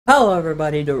Hello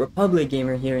everybody,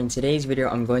 TheRepublicGamer here. In today's video,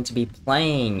 I'm going to be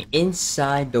playing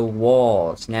Inside the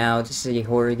Walls. Now, this is a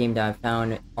horror game that I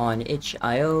found on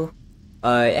itch.io.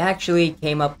 It actually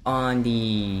came up on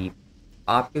the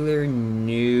popular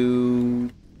new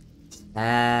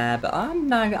tab. I'm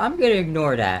gonna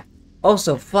ignore that.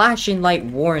 Also, flashing light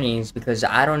warnings, because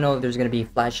I don't know if there's gonna be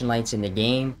flashing lights in the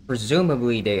game.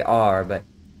 Presumably they are, but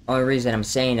the only reason I'm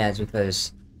saying that is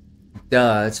because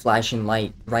duh, it's flashing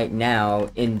light right now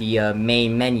in the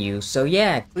main menu. So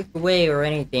yeah, click away or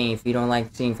anything if you don't like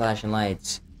seeing flashing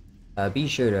lights. Be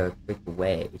sure to click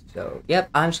away. So, yep,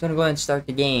 I'm just gonna go ahead and start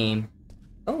the game.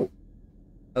 Oh,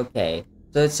 okay.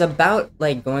 So it's about,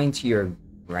 like, going to your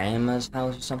grandma's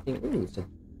house or something. Ooh, it's a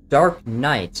dark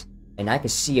night, and I can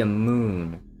see a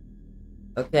moon.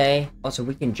 Okay. Also,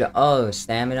 we can jump. Oh,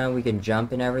 stamina, we can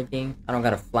jump and everything. I don't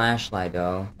got a flashlight,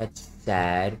 though. That's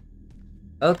sad.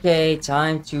 Okay,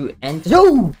 time to enter.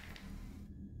 No!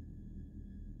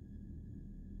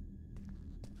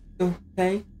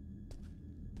 Okay.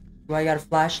 Do I got a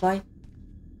flashlight?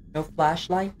 No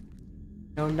flashlight?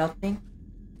 No nothing?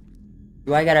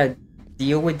 Do I gotta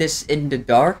deal with this in the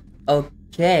dark?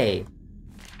 Okay.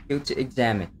 Go to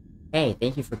examine. Hey,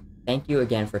 thank you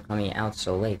again for coming out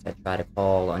so late. I tried to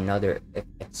call another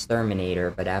exterminator,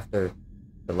 but after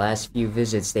the last few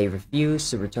visits, they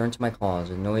refused to return to my calls.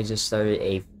 The noises started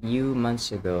a few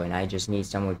months ago, and I just need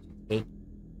someone to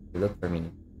look for me.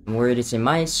 I'm worried it's in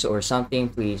mice or something.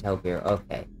 Please help here.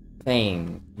 Okay.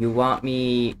 Fame, you want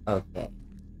me? Okay.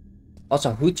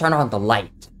 Also, who turned on the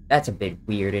light? That's a bit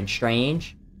weird and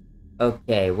strange.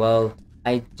 Okay, well,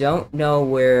 I don't know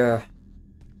where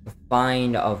to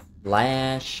find a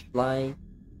flashlight.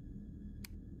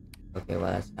 Okay,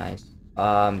 well, that's nice.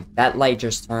 That light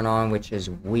just turned on, which is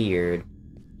weird.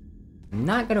 I'm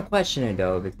not gonna question it,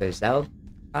 though, because that would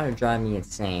kind of drive me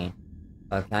insane.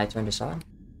 Can I turn this on?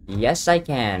 Yes, I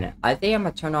can. I think I'm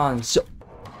gonna turn on so...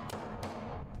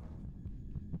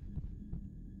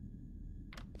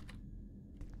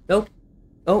 Nope.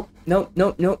 Oh, nope,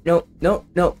 nope, nope, nope, nope,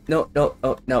 nope, nope, nope,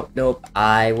 nope, nope, nope.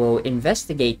 I will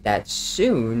investigate that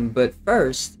soon, but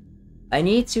first... I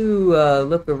need to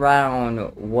look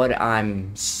around what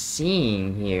I'm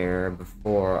seeing here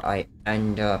before I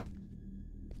end up...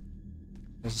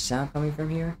 Is the sound coming from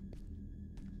here?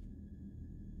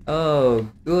 Oh,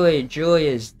 good,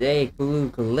 joyous day,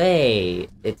 Kulu-Kule.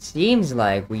 It seems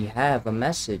like we have a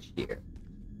message here.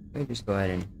 Let me just go ahead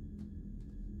and...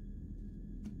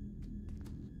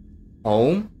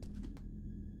 Home?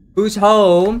 Who's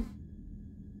home?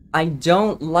 I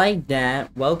don't like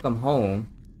that. Welcome home.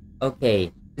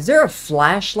 Okay, is there a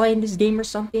flashlight in this game or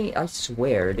something? I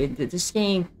swear, this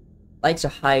game likes to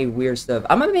hide weird stuff.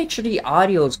 I'm gonna make sure the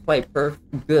audio is quite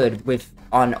good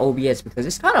on OBS because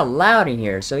it's kind of loud in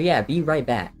here. So yeah, be right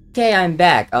back. Okay, I'm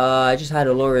back. I just had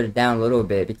to lower it down a little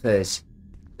bit because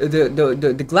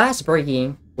the glass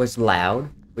breaking was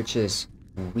loud, which is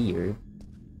weird.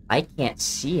 I can't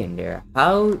see in there.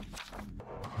 How?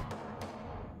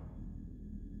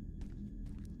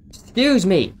 Excuse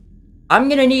me. I'm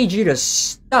gonna need you to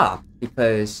stop,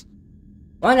 because...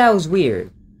 One, that was weird.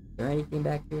 Is there anything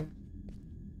back here?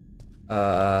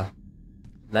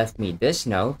 Left me this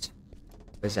note.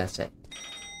 What does that say?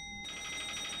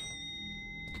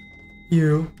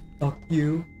 You. Fuck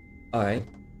you. Alright.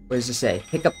 What does it say?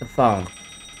 Pick up the phone.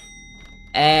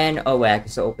 And... Oh, wait, I can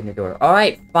still open the door.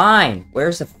 Alright, fine.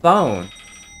 Where's the phone?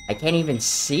 I can't even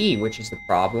see, which is the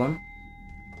problem.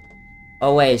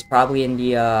 Oh, wait, it's probably in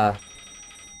the,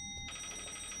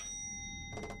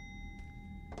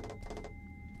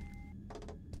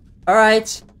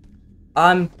 Alright.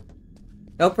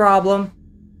 No problem.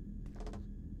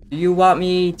 Do you want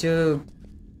me to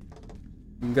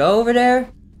go over there?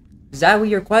 Is that what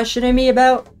you're questioning me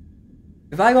about?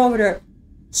 If I go over there...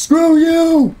 Screw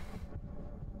you!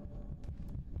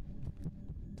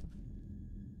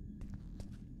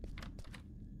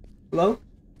 Hello?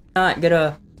 Not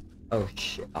gonna... Oh,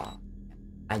 shit. Oh,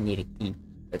 I need a key.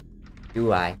 But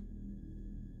do I?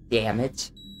 Damn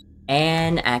it.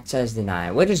 And access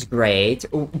denied, which is great.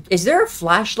 Ooh, is there a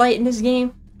flashlight in this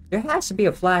game? There has to be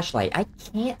a flashlight. I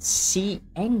can't see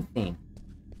anything.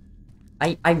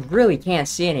 I really can't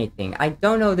see anything. I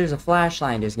don't know if there's a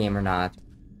flashlight in this game or not.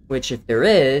 Which, if there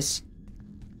is,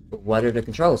 what are the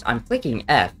controls? I'm clicking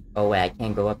F. Oh, wait, I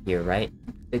can't go up here, right?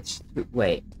 It's...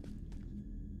 Wait.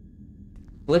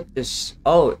 Flip this...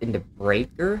 Oh, in the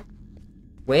breaker?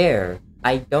 Where?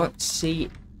 I don't see...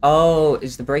 Oh,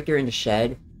 is the breaker in the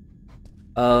shed?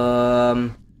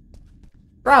 Problem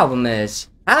is,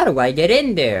 how do I get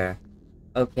in there?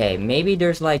 Okay, maybe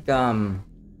there's like, a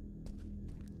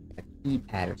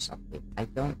keypad or something. I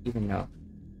don't even know.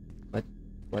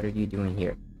 What are you doing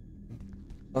here?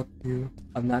 Fuck you.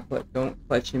 I'm not. Don't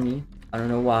question me. I don't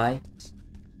know why.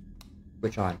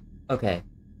 Switch on. Okay.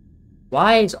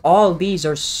 Why is all these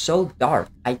are so dark?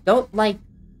 I don't like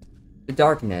the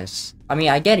darkness. I mean,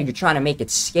 I get it. You're trying to make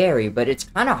it scary, but it's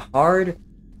kind of hard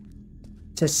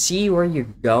to see where you're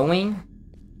going.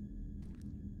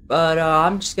 But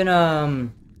I'm just gonna,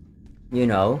 you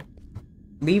know,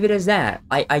 leave it as that.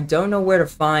 I don't know where to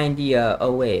find the.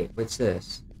 Oh wait, what's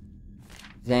this?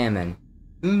 Examine.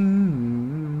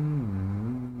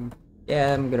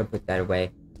 Yeah, I'm gonna put that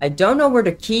away. I don't know where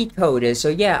the key code is, so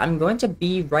yeah, I'm going to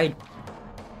be right.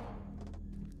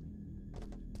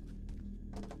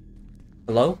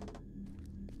 Hello?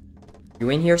 You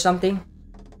in here something?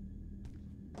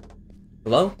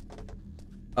 Hello?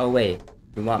 Oh wait,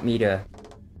 you want me to...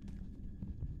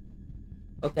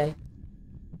 Okay.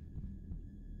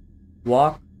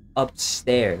 Walk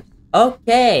upstairs.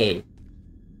 Okay!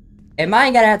 Am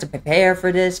I gonna have to prepare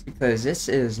for this? Because this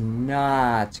is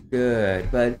not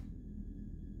good, but...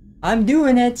 I'm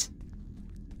doing it!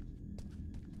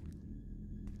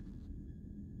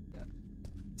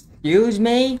 Excuse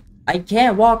me? I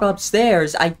can't walk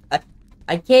upstairs. I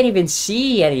can't even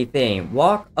see anything.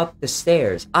 Walk up the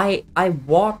stairs. I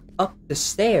walk up the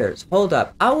stairs. Hold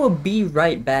up. I will be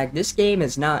right back. This game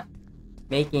is not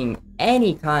making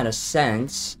any kind of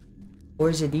sense. Or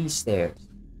is it these stairs?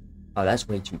 Oh, that's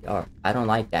way too dark. I don't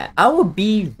like that. I will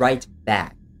be right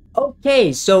back.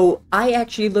 Okay, so I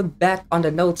actually looked back on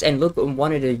the notes and looked at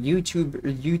one of the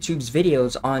YouTube's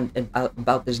videos on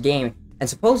about this game. And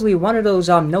supposedly one of those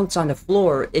notes on the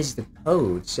floor is the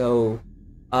code. So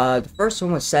the first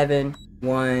one was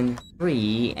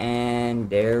 713, and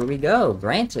there we go.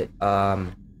 Granted.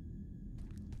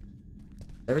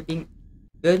 Everything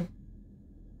good?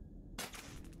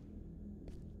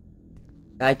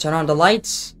 Did I turn on the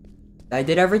lights? I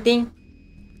did everything?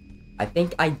 I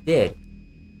think I did.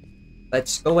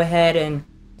 Let's go ahead and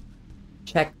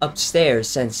check upstairs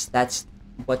since that's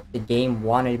what the game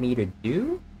wanted me to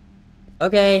do.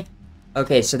 Okay.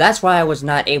 Okay, so that's why I was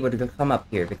not able to come up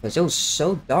here, because it was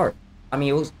so dark. I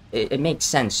mean, it makes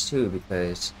sense too,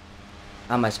 because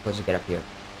how am I supposed to get up here?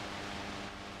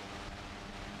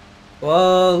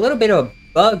 Well, a little bit of a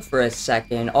bug for a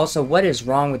second. Also, what is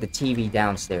wrong with the TV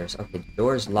downstairs? Okay, the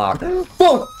door is locked.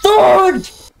 Oh, God!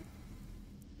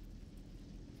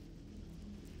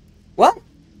 What?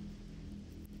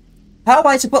 How am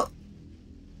I supposed...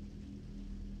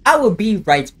 I will be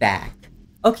right back.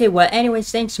 Okay, well,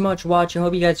 anyways, thanks so much for watching.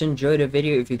 Hope you guys enjoyed the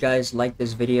video. If you guys liked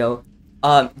this video,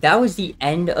 that was the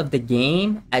end of the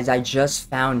game, as I just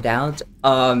found out.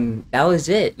 That was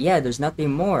it. Yeah, there's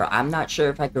nothing more. I'm not sure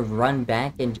if I could run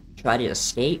back and try to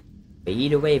escape, but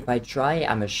either way, if I try,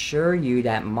 I'm assure you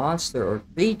that monster or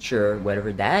creature,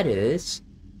 whatever that is,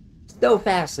 still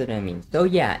faster than me. So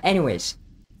yeah, anyways,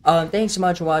 thanks so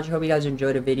much for watching. Hope you guys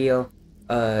enjoyed the video.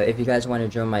 If you guys want to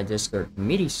join my Discord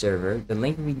community server, the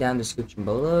link will be down in the description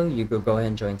below. You could go ahead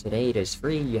and join today. It is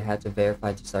free. You have to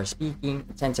verify to start speaking.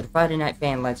 Attend to the Friday Night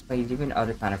Fan Let's Plays, even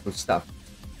other kind of cool stuff.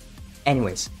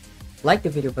 Anyways, like the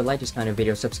video, but like this kind of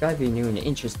video, subscribe if you're new and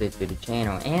interested to the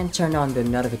channel, and turn on the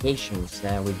notifications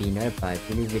that would be notified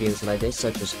for new videos like this,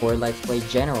 such as horror Let's Play,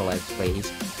 general Let's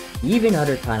Plays, even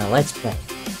other kind of Let's Play.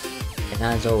 And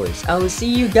as always, I will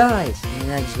see you guys in the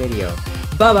next video.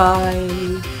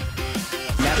 Bye-bye!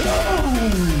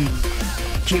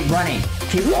 Keep running.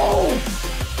 Keep rolling.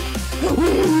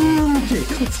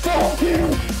 Stop him.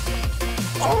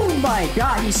 Oh my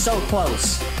god, he's so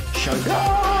close. Sugar.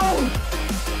 Oh.